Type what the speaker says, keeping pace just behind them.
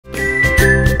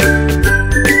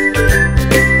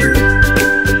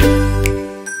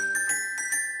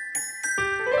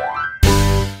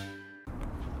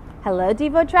Hello,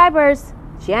 Devo Tribers.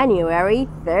 January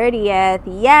 30th.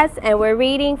 Yes, and we're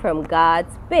reading from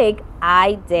God's Big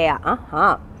Idea.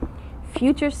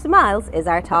 Future smiles is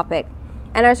our topic.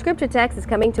 And our scripture text is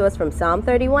coming to us from Psalm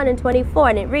 31 and 24,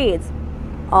 and it reads,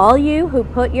 "All you who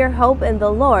put your hope in the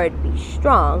Lord, be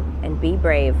strong and be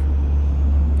brave."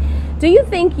 Do you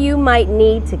think you might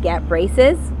need to get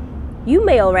braces? You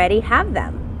may already have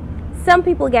them. Some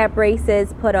people get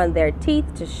braces put on their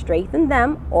teeth to straighten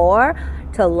them or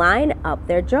to line up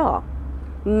their jaw.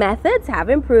 Methods have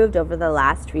improved over the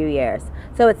last few years,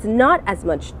 so it's not as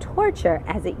much torture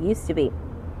as it used to be.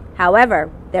 However,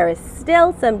 there is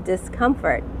still some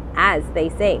discomfort, as they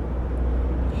say.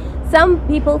 Some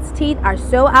people's teeth are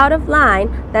so out of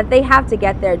line that they have to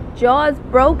get their jaws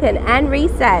broken and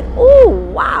reset.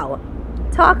 Ooh, wow!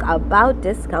 Talk about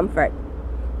discomfort.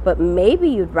 But maybe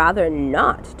you'd rather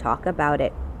not talk about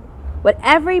it. What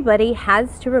everybody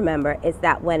has to remember is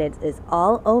that when it is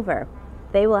all over,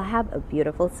 they will have a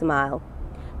beautiful smile.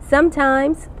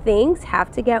 Sometimes things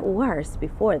have to get worse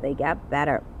before they get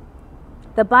better.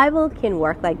 The Bible can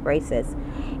work like braces.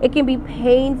 It can be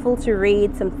painful to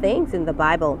read some things in the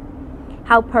Bible.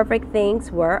 How perfect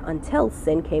things were until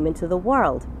sin came into the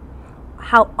world.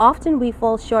 How often we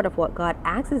fall short of what God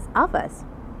asks of us.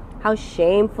 How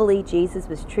shamefully Jesus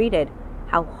was treated.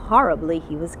 How horribly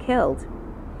he was killed.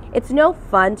 It's no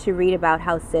fun to read about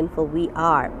how sinful we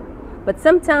are. But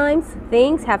sometimes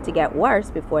things have to get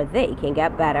worse before they can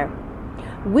get better.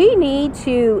 We need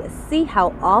to see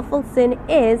how awful sin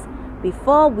is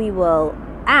before we will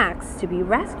ask to be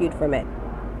rescued from it.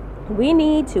 We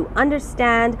need to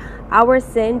understand our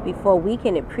sin before we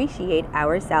can appreciate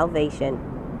our salvation.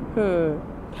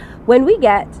 When we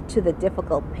get to the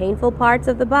difficult, painful parts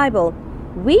of the Bible,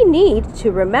 we need to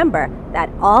remember that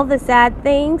all the sad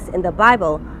things in the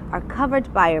Bible are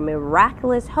covered by a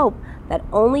miraculous hope that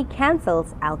only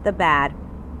cancels out the bad,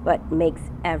 but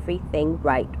makes everything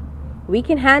right. We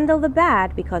can handle the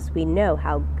bad because we know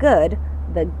how good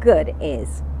the good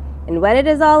is. And when it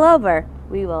is all over,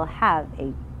 we will have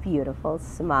a beautiful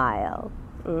smile.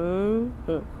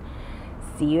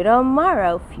 See you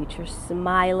tomorrow, future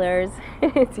smilers,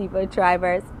 Devo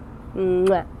Tribers.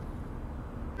 Mwah.